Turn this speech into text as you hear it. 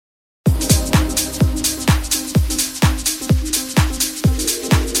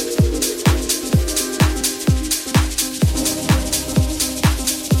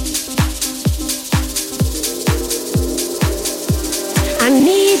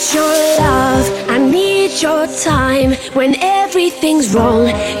your love, I need your time. When everything's wrong,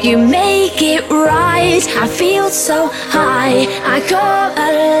 you make it right. I feel so high, I come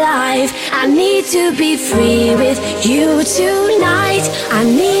alive. I need to be free with you tonight. I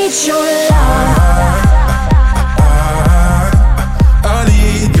need your love. I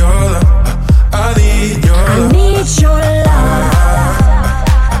need your love. I need your love. I need your love.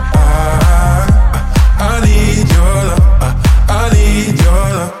 I need your love. I need your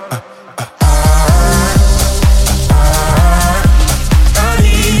love. I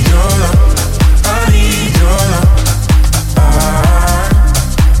need your love. I need your love.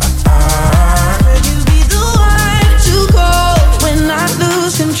 Will you be the one to call when I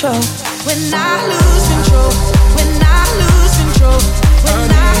lose control? When I lose control. When I lose control. When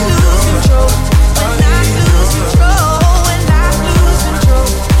I lose control. When I lose control. When I lose control.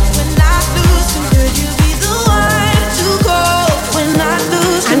 When I lose control. Could you be the one to call when I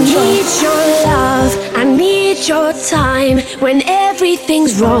lose control? I need your love, I need your time. When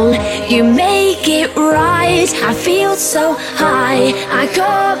everything's wrong, you make it right. I feel so high, I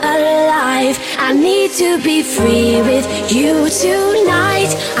come alive. I need to be free with you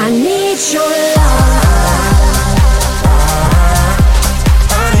tonight. I need your love.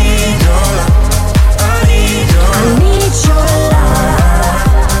 I need your love. I need your love. I need your love.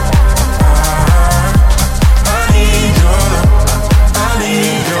 I need your love. I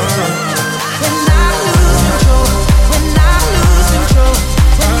need your love. When I lose control. When I lose control.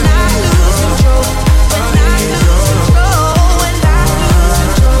 When I lose control. When I lose control. When I lose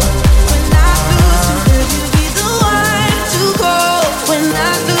control. When I lose control. Could you be the one to call when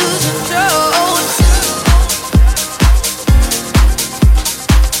I lose control?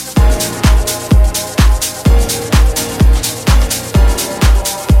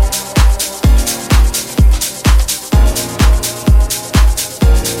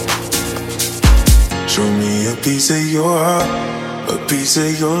 Show me a piece of your heart, a piece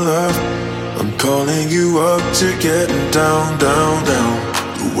of your love. I'm calling you up to getting down, down, down.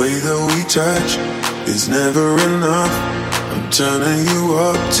 The way that we touch is never enough. I'm turning you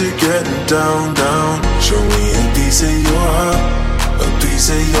up to getting down, down. Show me a piece of your heart, a piece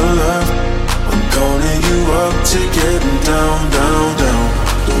of your love. I'm calling you up to getting down, down, down.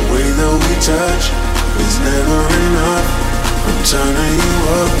 The way that we touch is never enough. I'm turning you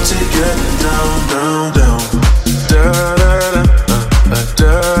up to getting down, down, down. Da da da, da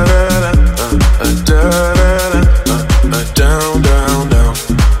da da, da da da, down, down, down.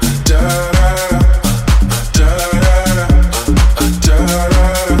 Da da da, da da da, da da da,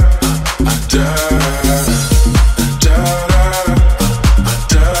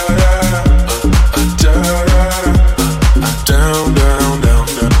 down, down, down.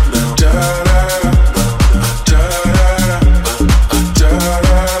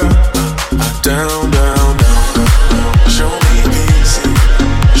 Down, down, down. Show me easy,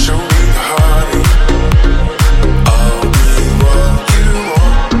 show me the heartache. I'll be what you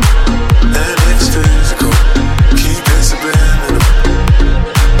want, and it's physical. Keep it subliminal.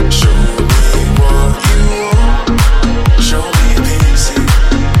 Show me what you want. Show me easy,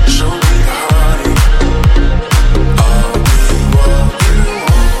 show me the heartache. I'll be what you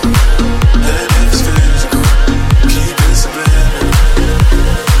want, and it's physical. Keep it subliminal.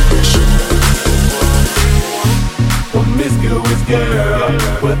 Promiscuous girl,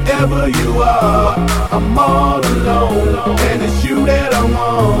 wherever you are, I'm all alone, and it's you that I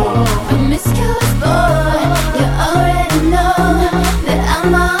want. Promiscuous boy, you already know that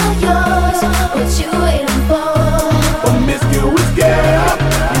I'm all yours. What you waiting for? Promiscuous girl,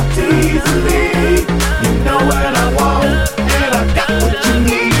 you tease me, you know what I want, and I got what you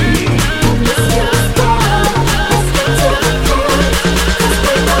need. Promiscuous boy, let's get to the point, 'cause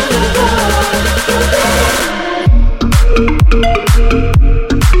we wanna go.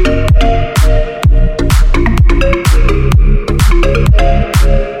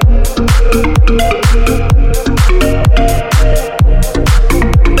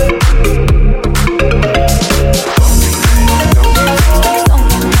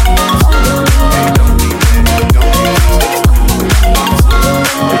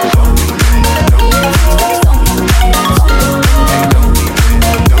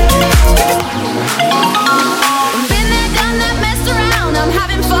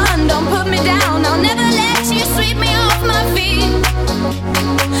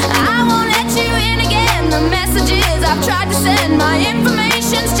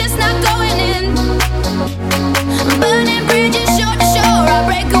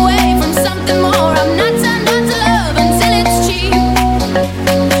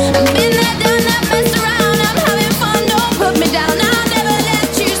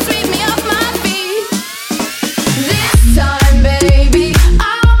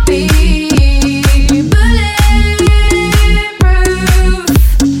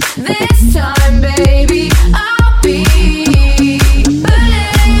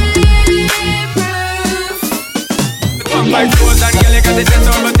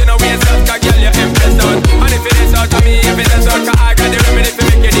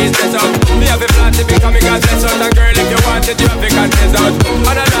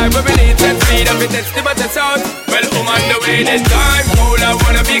 way the time cold, I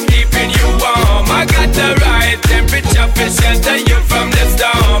wanna be keeping you warm. I got the right temperature for shelter you from the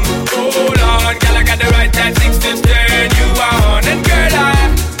storm. Hold on, girl, I got the right tactics to turn you on. And girl, I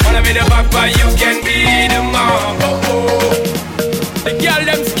wanna be the papa, you can be the mom. The girl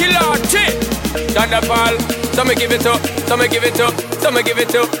them skill arty, Thunderball. So me give it up, so me give it up, so me give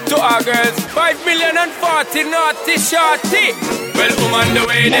it up to our girls. 5,040,000 naughty shorty. Well, on the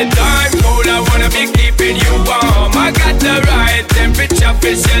way the time cold, I wanna be keeping you warm. I got the right temperature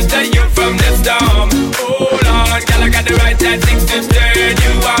for shelter you from the storm. Hold on, girl, I got the right tactics to turn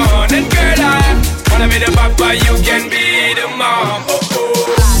you on. And girl, I wanna be the papa, you can be the mom.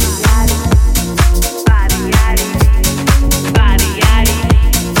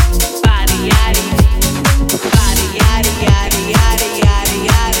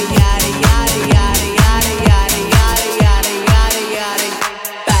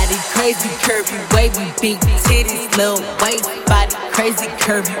 Crazy, curvy, wavy, big titties, little waist. Body crazy,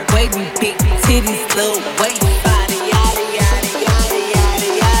 curvy, wavy, big titties, little waist. Body yada yada yada yada yada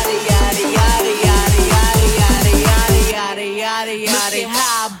yada yada yada yada yada yada yada yada. Look at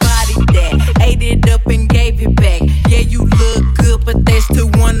how I bodied that, ate it up and gave it back. Yeah, you look good, but they still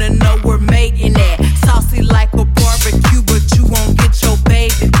wanna know where Megan at. Saucy like a barbecue, but you won't get your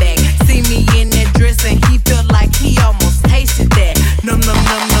baby back. See me in that dress and he felt like he almost tasted that. Num num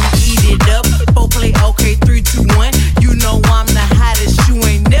num num. It up, 4 play, okay, 3, 2, 1. You know I'm the hottest. You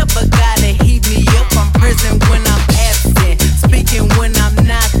ain't never gotta heat me up. I'm present when I'm absent, speaking when I'm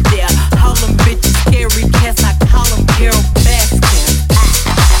not there. All them bitches scary cats, I call them Carol Baskin.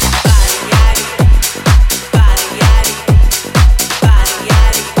 Body yaddy, body yaddy, body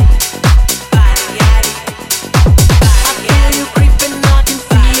yaddy, body yaddy. I feel you creeping, I can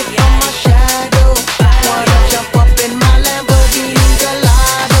see it from my shadow. Wanna jump up in my Lamborghini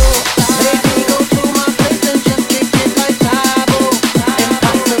Gallardo?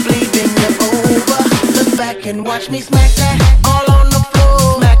 And watch me smack that all on the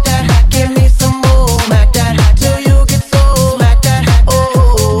floor. Smack that, give me some more. Smack that till you get so. Smack that,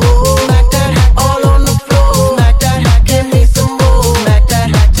 oh, smack that all on the floor. Smack that, give me some more. Smack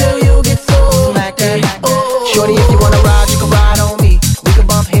that till you get so. Smack that, oh. Shorty, if you wanna ride, you can ride on me. We can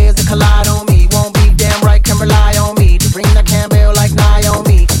bump heads and collide on me. Won't be damn right, can rely on me to bring that Campbell like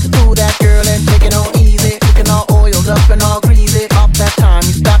Naomi. Do that girl and take it on easy. Looking all oiled up and all greasy. Off that time,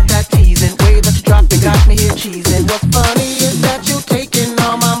 you stop that teasing. Wave that you dropped and got me here cheesing. What's funny is that you taking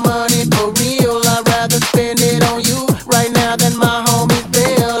all my money for real. I'd rather spend it on you right now than my homie's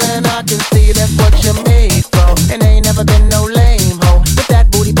bill. And I can see that's what you're made for. And ain't never been no lame hoe. With that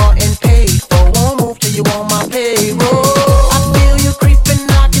booty bought and paid for. Won't move till you on my payroll. I feel you creeping,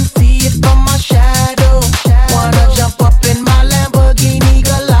 I can see it from my shadow. Wanna jump up in my Lamborghini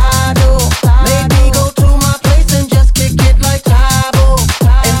Gallardo? Maybe go to my place and just kick it like Tybo.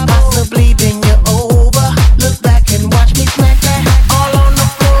 And possibly bend you over. Look back and watch me smack that all on the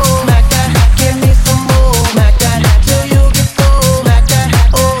floor. Smack that, give me some more. Smack that till you get so. Smack that,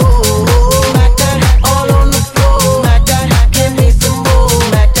 oh, smack that all on the floor. Smack that, give me some more.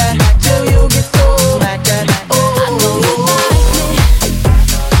 Smack that till you get so. Smack that, oh.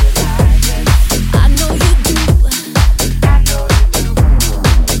 I know you like me. I know you do.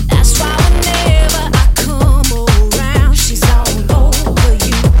 That's why whenever I come around, she's all over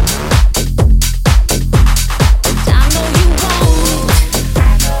you. I know you want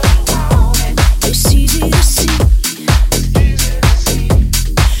it. It's easy to see.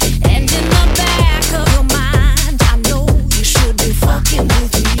 And in the back of your mind, I know you should be fucking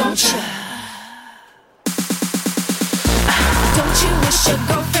with me, don't you? Don't you wish your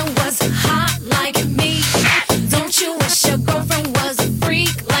girlfriend was hot like me? Don't you wish your girlfriend was a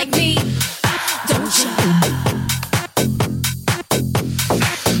freak like me? Don't you?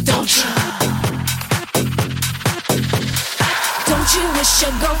 Don't you? Don't you wish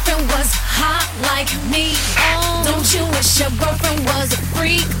your girlfriend was hot like me? Don't you wish your girlfriend was a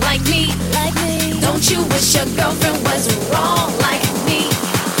freak like me? Don't you wish your girlfriend was wrong like me?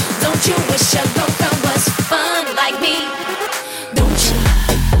 Don't you wish your girlfriend was fun like me? Don't you?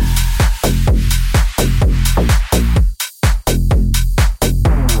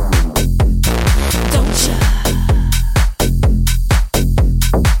 Don't you?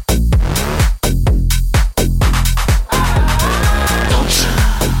 Don't you?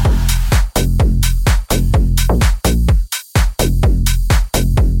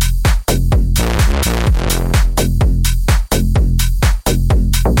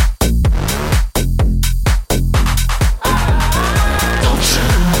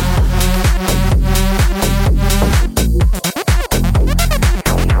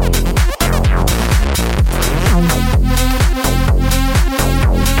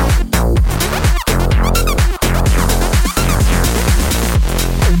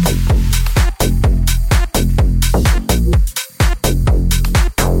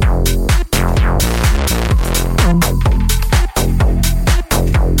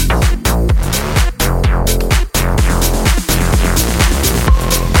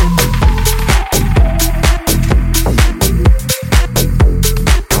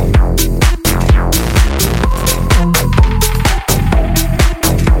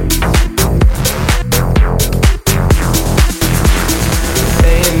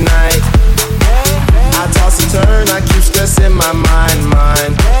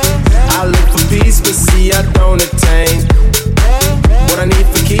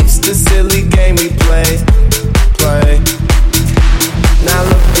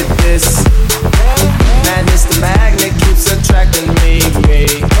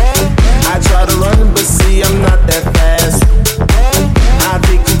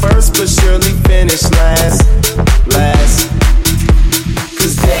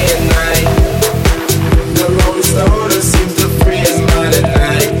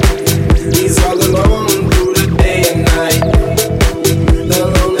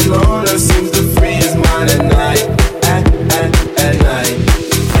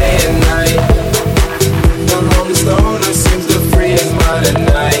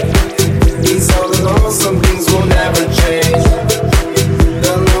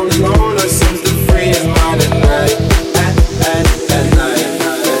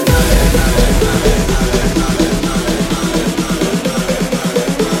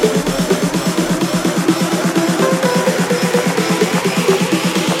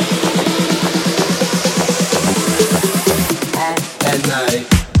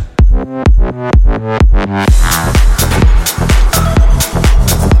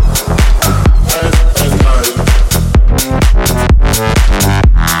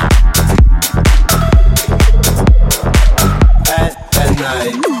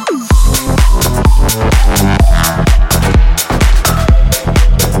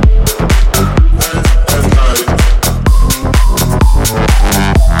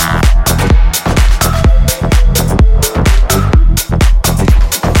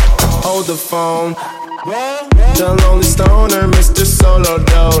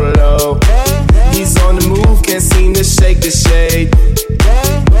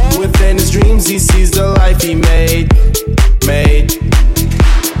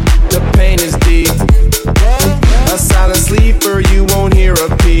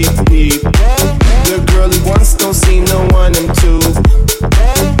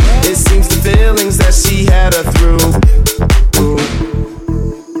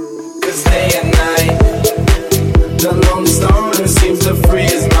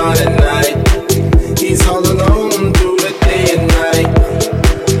 smile at night. He's all alone through the day and night.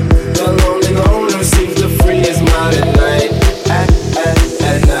 The lonely loner seems to free his mind at night. At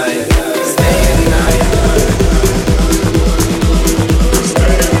night. Stay at night.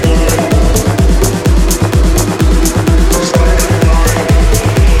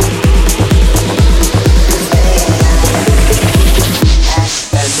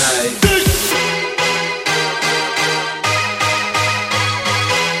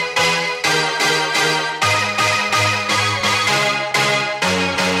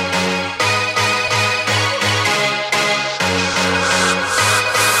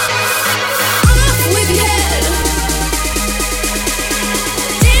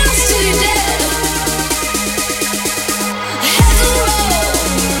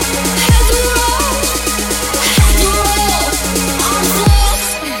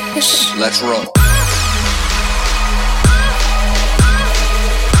 Let's roll.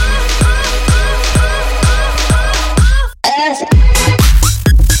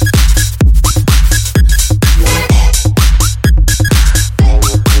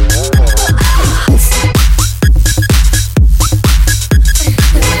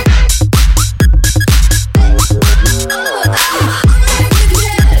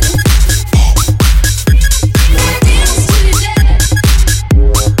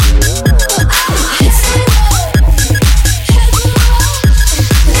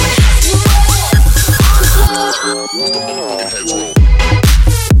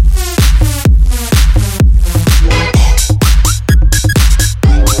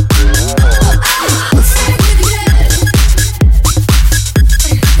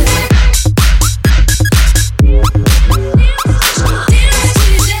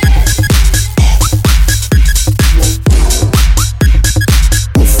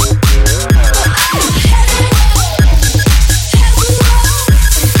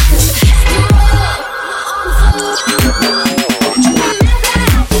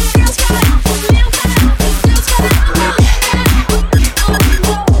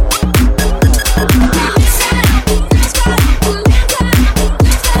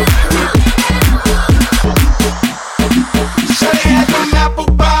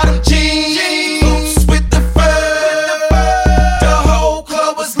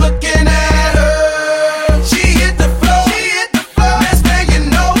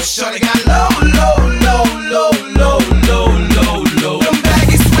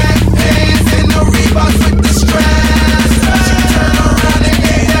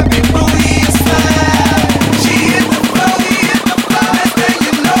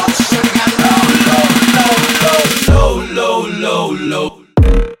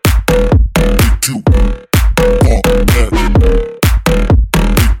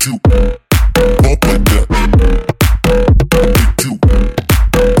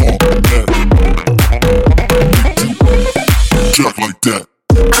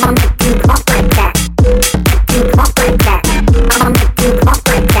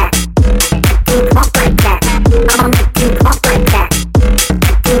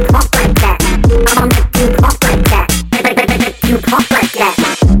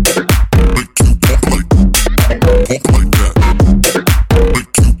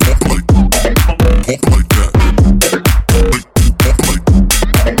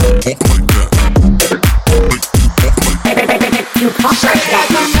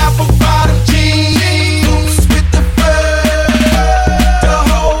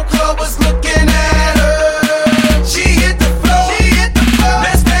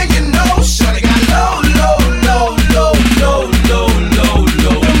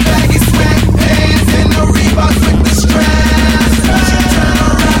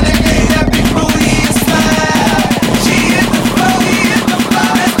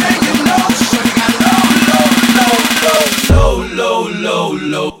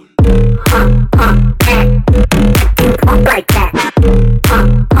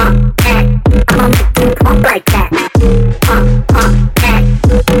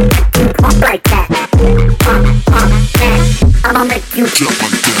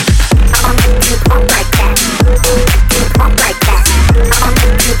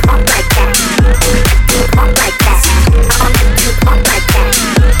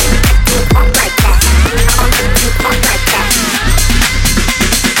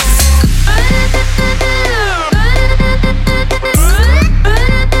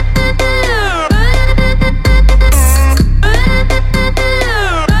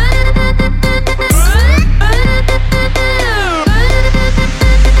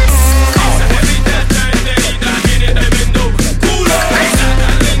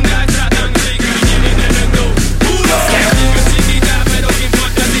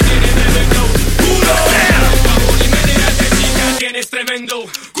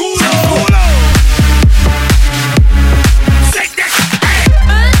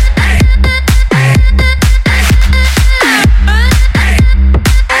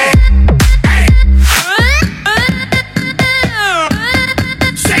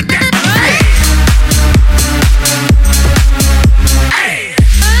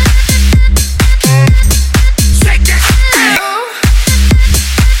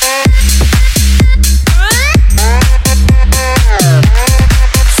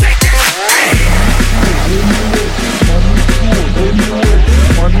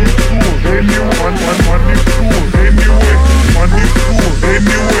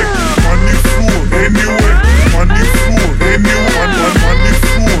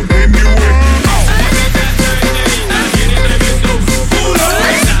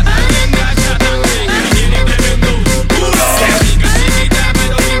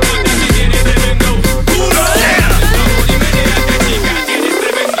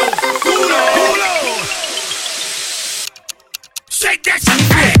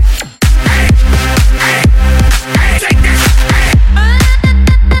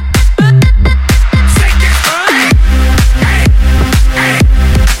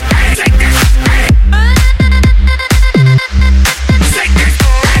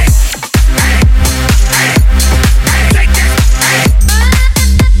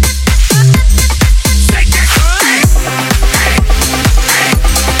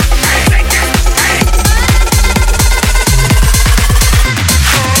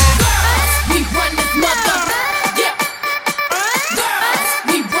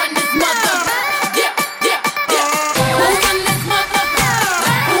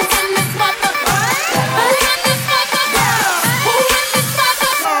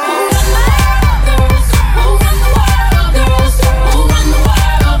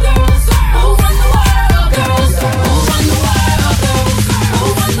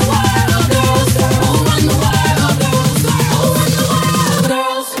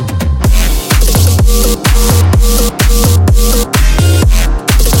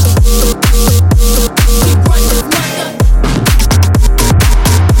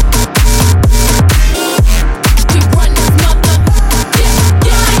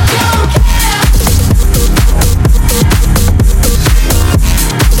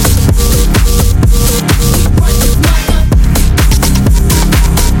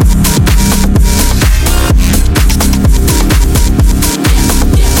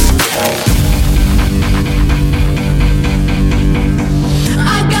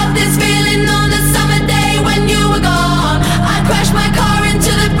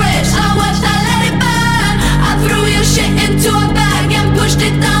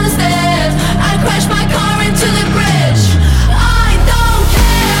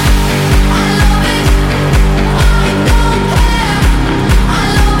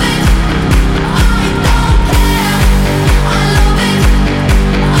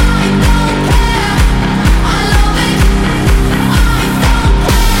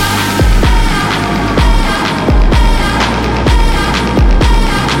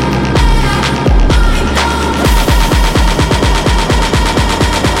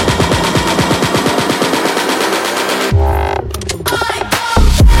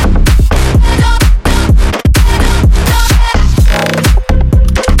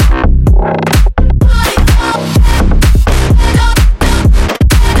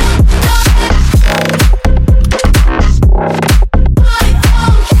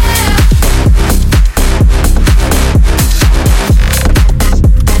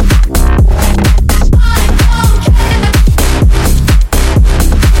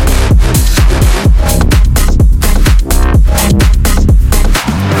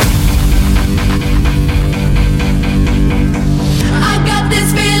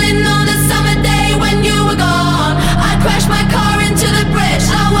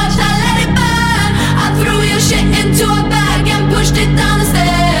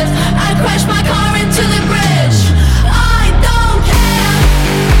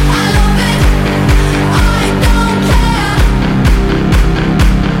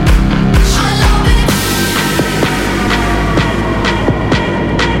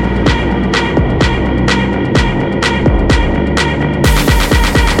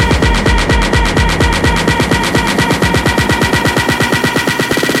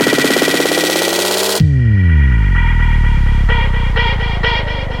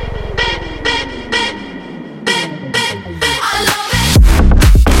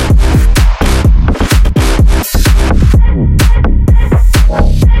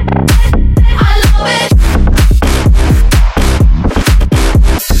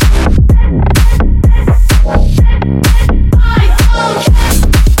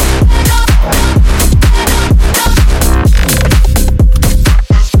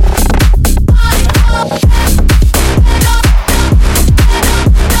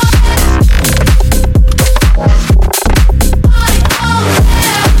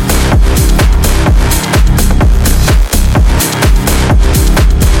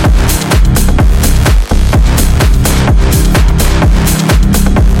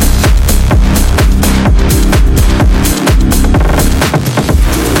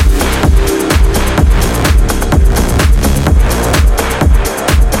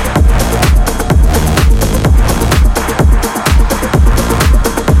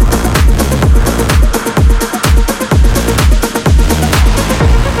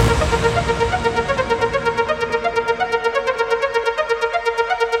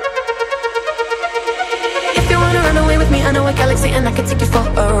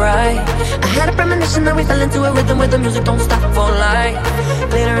 right. I had a premonition that we fell into a rhythm where the music don't stop for life.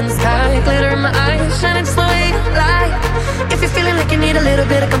 Glitter in the sky, glitter in my eyes, shining just the way you like. If you're feeling like you need a little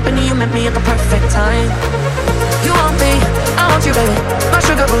bit of company, you met me at the perfect time. You want me, I want you, baby. My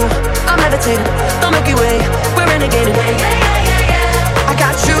sugar boo, I'm levitating. Don't make you wait, we're renegading. I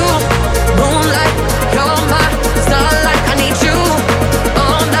got you, moonlight, you're my starlight. I need you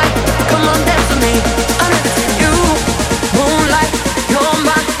all night. Come on, dance with me. I'm levitating. You, moonlight, you're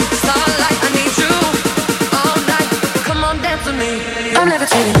my starlight. I need you all night. Come on, dance with me. I'm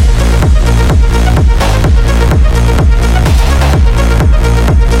levitating.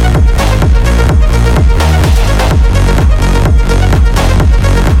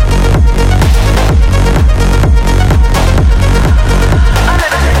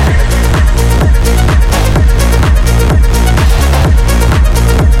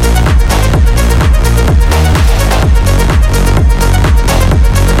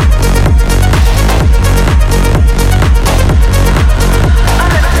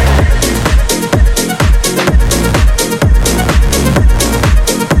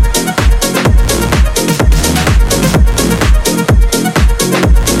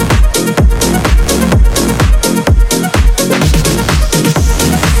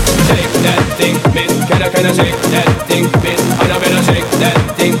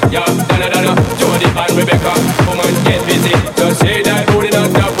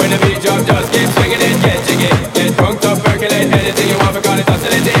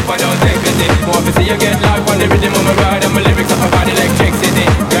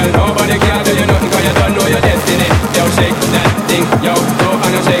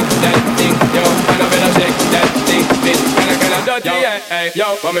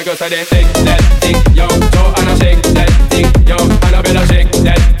 Want me go so then shake that thing, yo. Joanna shake that thing, yo. Annabella shake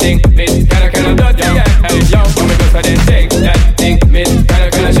that thing, miss. Can I do it? Hey, yo. Want me go so then shake that thing, miss. Can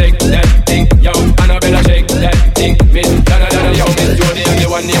I shake that thing, yo. Annabella shake that thing, miss. Donna, yo, miss Jody and the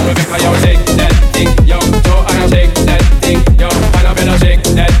one named Rebecca, yo. Shake that thing, yo. Joanna shake that thing, yo. Annabella shake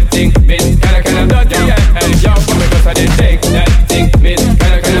that thing, miss. Can I do it? Hey, yo. Want me go so then shake that thing, miss.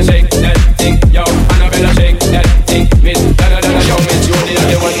 Can I shake that thing, yo. Annabella shake that thing, miss. Donna, yo, miss Jody and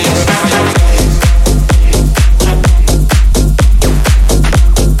the one named Rebecca, yo.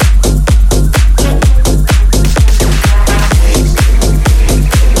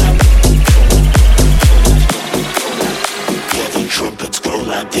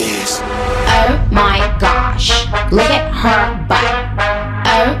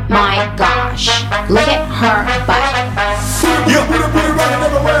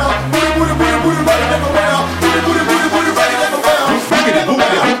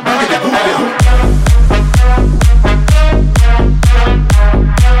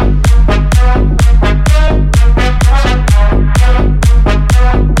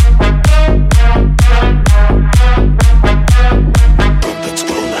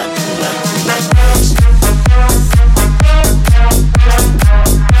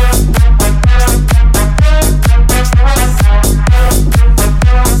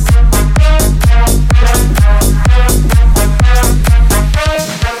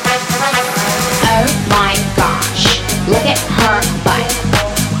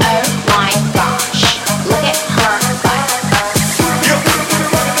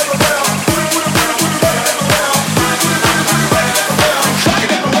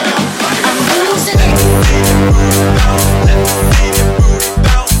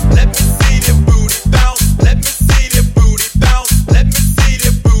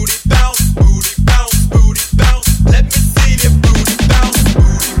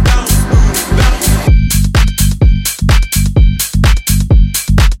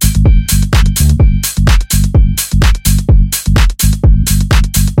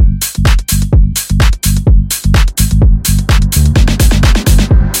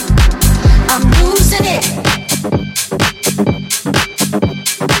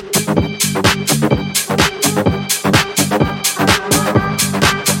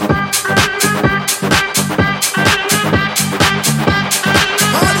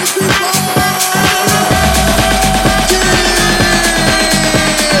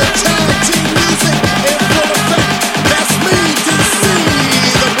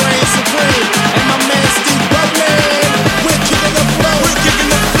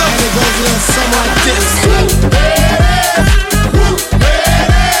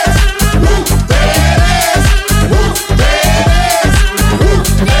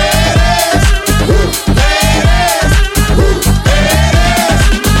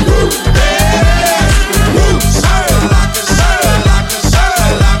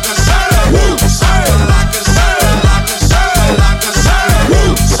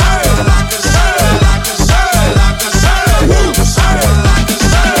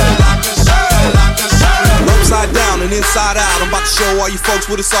 show all you folks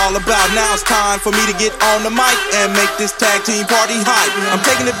what it's all about. Now it's time for me to get on the mic and make this tag team party hype. I'm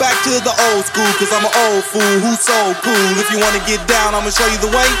taking it back to the old school, cause I'm an old fool who's so cool. If you wanna get down, I'ma show you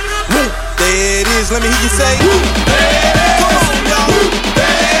the way. Woo, there it is, let me hear you say, woo, hey. Come on, y'all. Woo,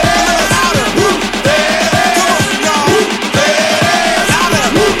 hey. A little louder. Woo, hey. Come on, y'all. Woo, hey. Louder.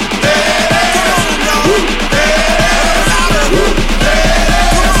 Woo, hey. Come on, y'all. Woo, hey. Louder. Woo, hey.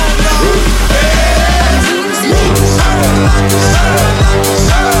 Come on, y'all. Woo,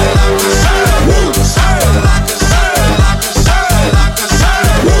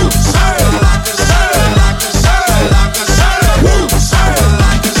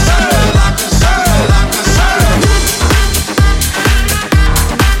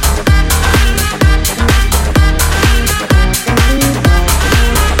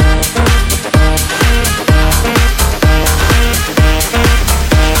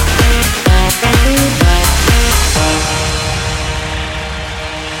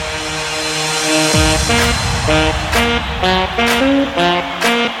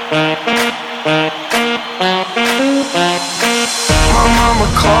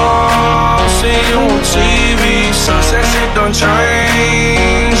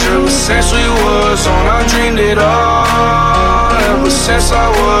 change. Ever since we was on, I dreamed it all. Ever since I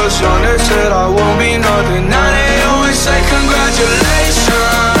was young, they said I won't be nothing. Now they always say congratulations.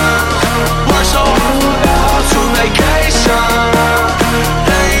 Work so hard to vacation.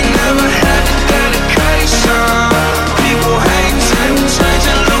 They ain't never had the dedication. People hate and say we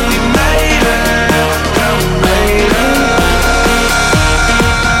changing, look we made it. Yeah, we made it.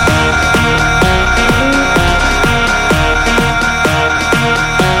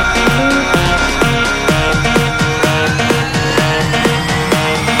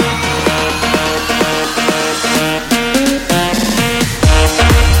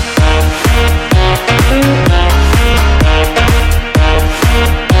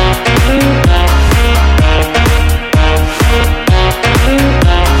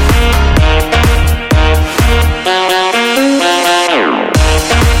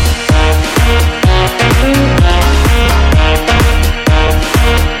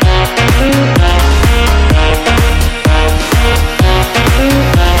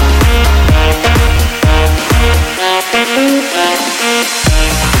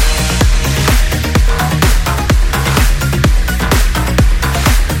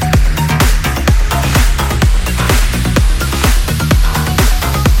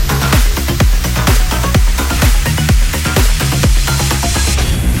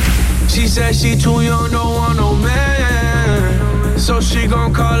 She too young, don't want no man. So she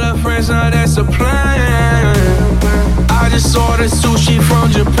gon' call her friends, now that's a plan. I just ordered sushi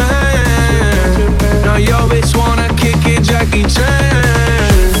from Japan. Now yo bitch wanna kick it, Jackie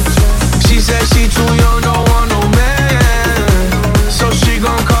Chan. She said she too young, don't want no man. So she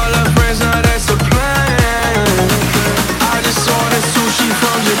gon' call her friends, now that's a plan. I just ordered sushi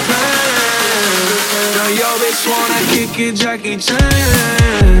from Japan. Now yo bitch wanna kick it, Jackie Chan.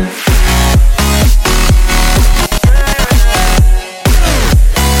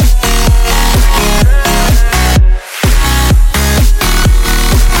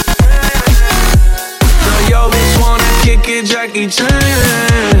 Jackie Chan.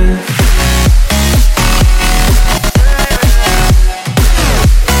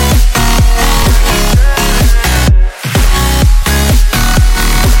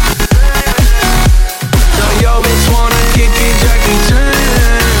 Yo, bitch wanna kick it, Jackie Chan.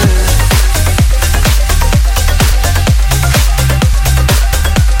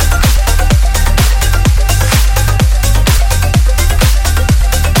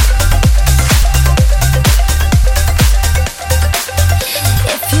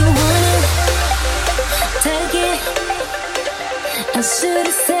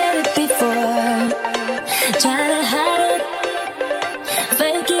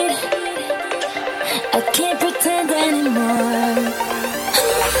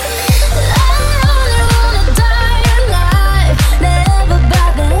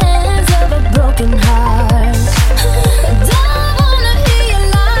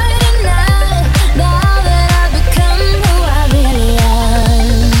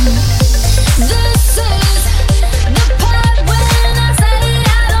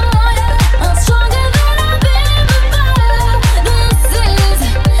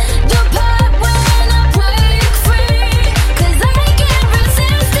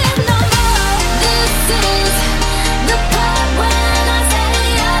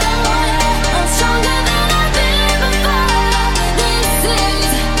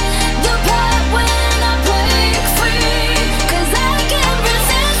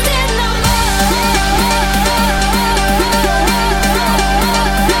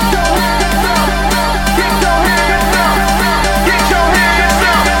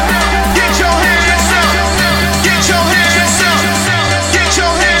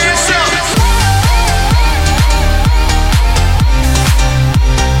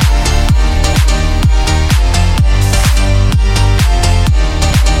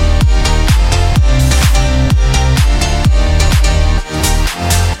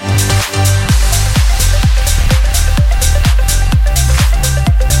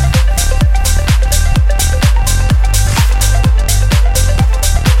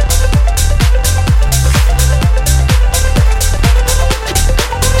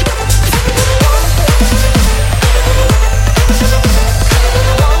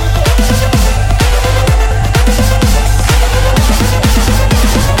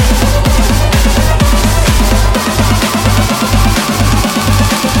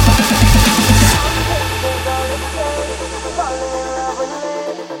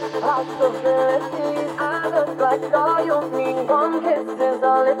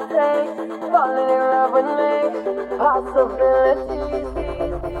 it takes. Falling in love with me, possibilities.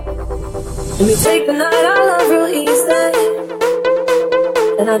 Let me take the night, I love real easy.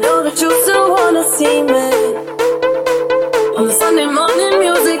 And I know that you still wanna see me. On the Sunday morning,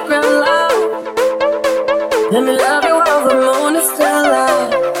 music real loud. Let me love you while the moon is still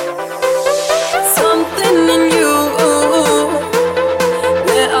out. Something in you,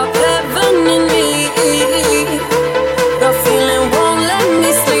 lit up heaven in me. The feeling won't let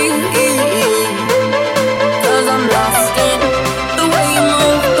me sleep, 'cause I'm lost in the way you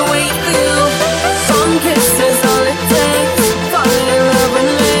move, the way you feel. One kiss is all it takes. Falling in love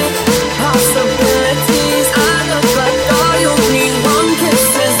with me, possibilities. I look like all you need. One kiss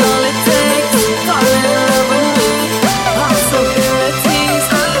is all it takes. Falling in love with me, possibilities.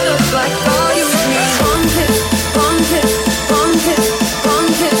 I look like all you need. One kiss, one kiss, one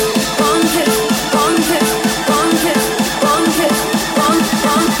kiss, one kiss, one kiss, one kiss, one kiss, one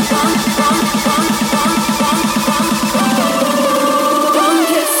kiss, one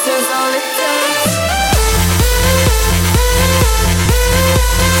kiss is all it takes.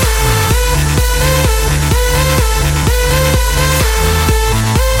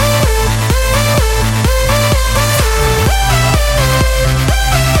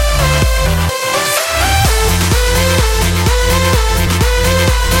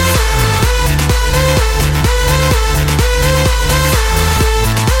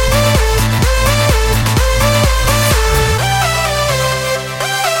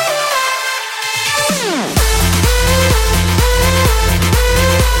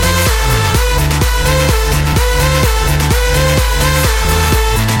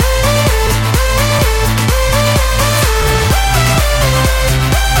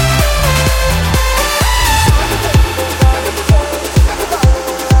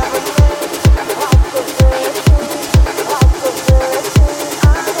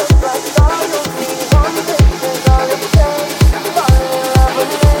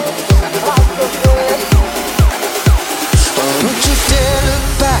 Don't you dare look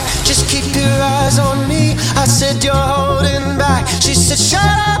back, just keep your eyes on me. I said you're holding back. She said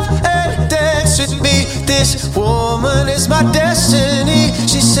shut up and dance with me. This woman is my destiny.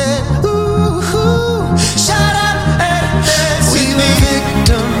 She said ooh, shut up and dance with me. We were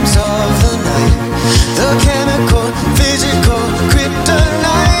victims of the night, the chemical, physical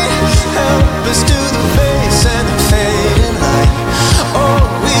kryptonite. Help us to the face and the fading light. Oh,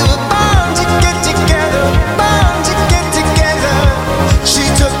 we were bound to get together, bound to get together. She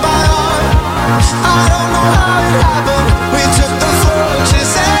took my arm, I don't know how it happened. We took the floor, she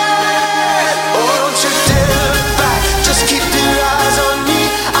said, oh, don't you dare look back, just keep your eyes on me.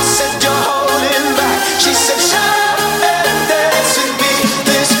 I said you're holding back. She said shut up and dance with me.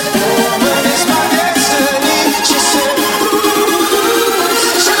 This woman is my destiny. She said ooh,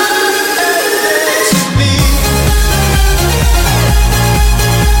 shut up and dance with me.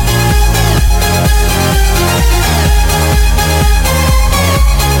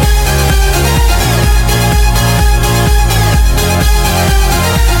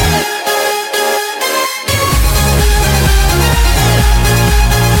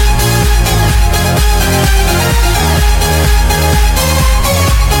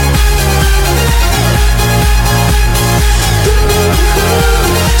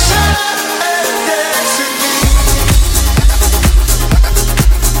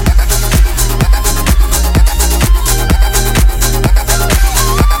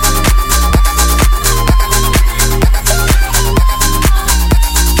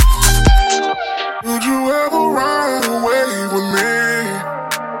 Would you ever run away with me?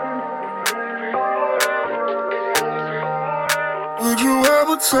 Would you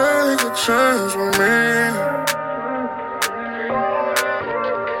ever take a chance with me?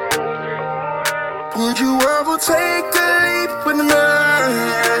 Would you ever take a leap with me?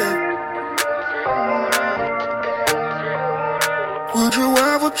 Would you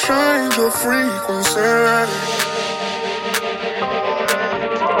ever change your frequency?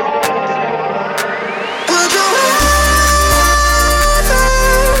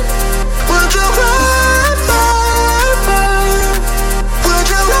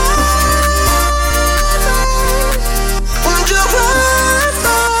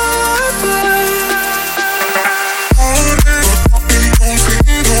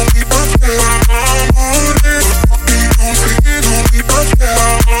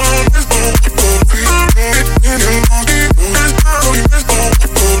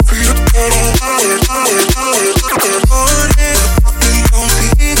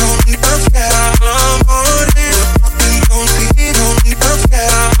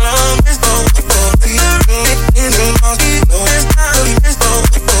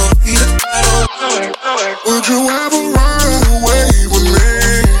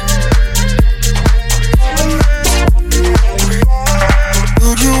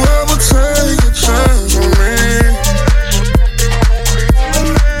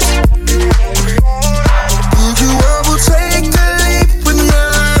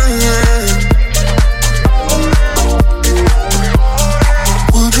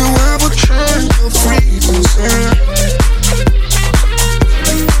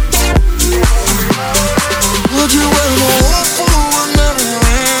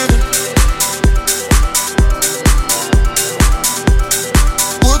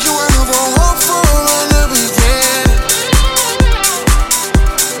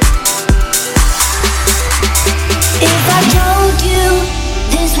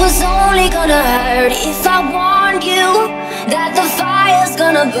 gonna hurt if I warned you that the fire's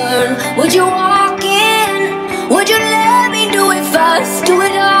gonna burn? Would you walk in? Would you let me do it first? Do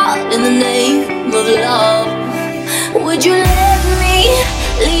it all in the name of love. Would you let me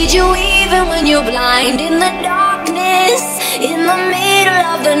lead you even when you're blind? In the darkness, in the middle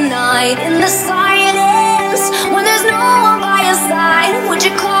of the night, in the silence, when there's no one by your side, would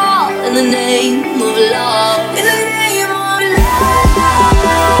you call in the name of love? In the name of love.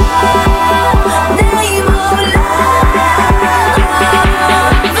 Name of love.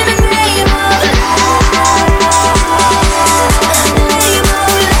 In the name of love. Name of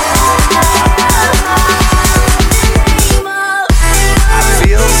love. I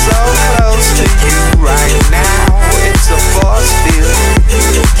feel so close to you right now. It's a force field.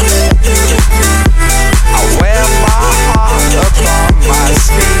 I wear my heart upon my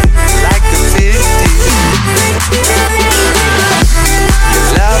sleeve like a 50. Your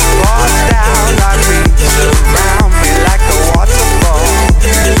love pours down on me, surround me like a waterfall.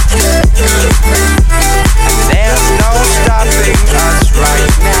 And there's no stopping us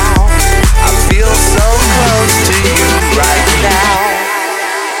right now. I feel so close to you right now.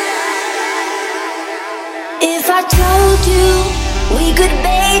 If I told you we could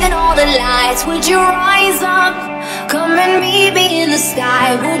bathe in all the lights, would you rise up? Come and meet me in the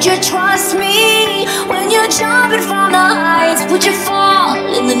sky. Would you trust me when you're jumping from the heights? Would you fall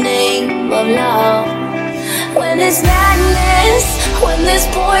in the name of love? When there's madness, when there's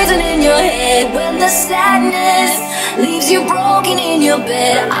poison in your head, when the sadness leaves you broken in your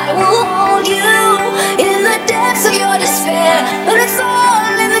bed, I will hold you in the depths of your despair. But it's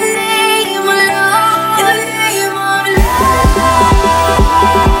all in the name of love. In the name of love.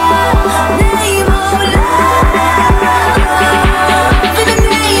 Name of love. In the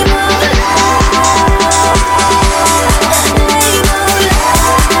name of love. Name of love.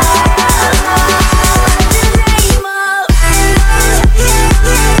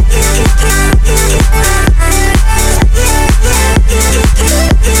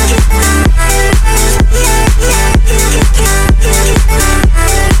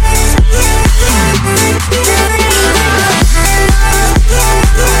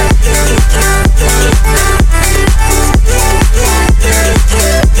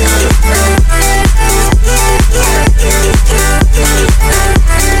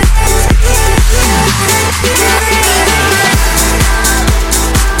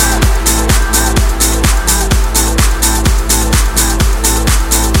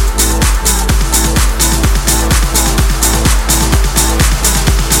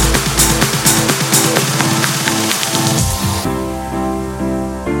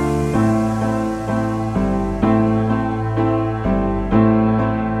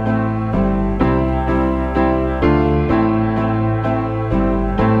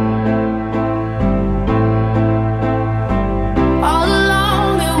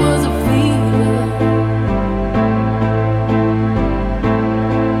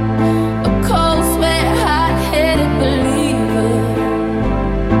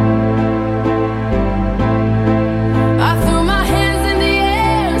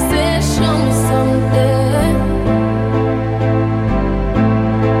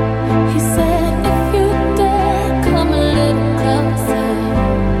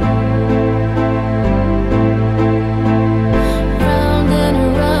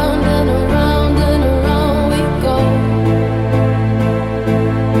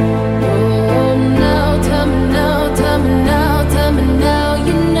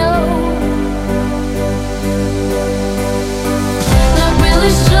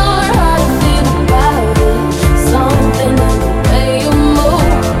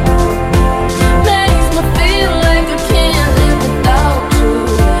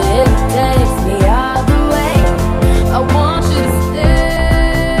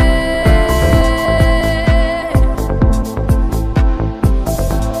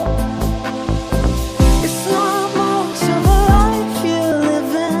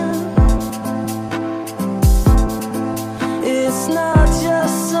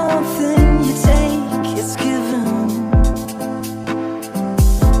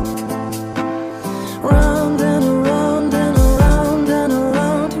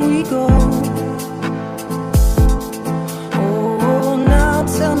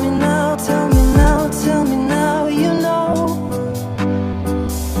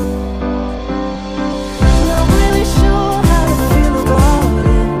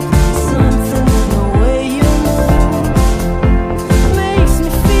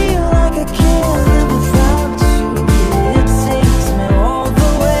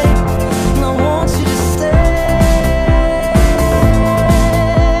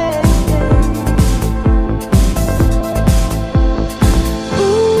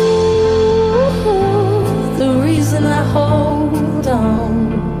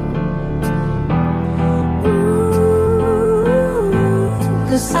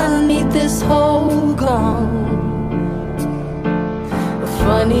 'cause I need this hole gone.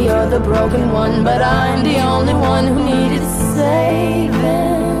 Funny, you're the broken one, but I'm the only one who needed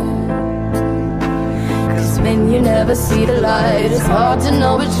saving. 'Cause when you never see the light, it's hard to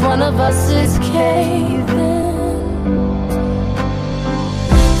know which one of us is caving.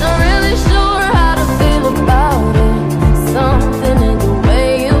 Not really sure how to feel about it.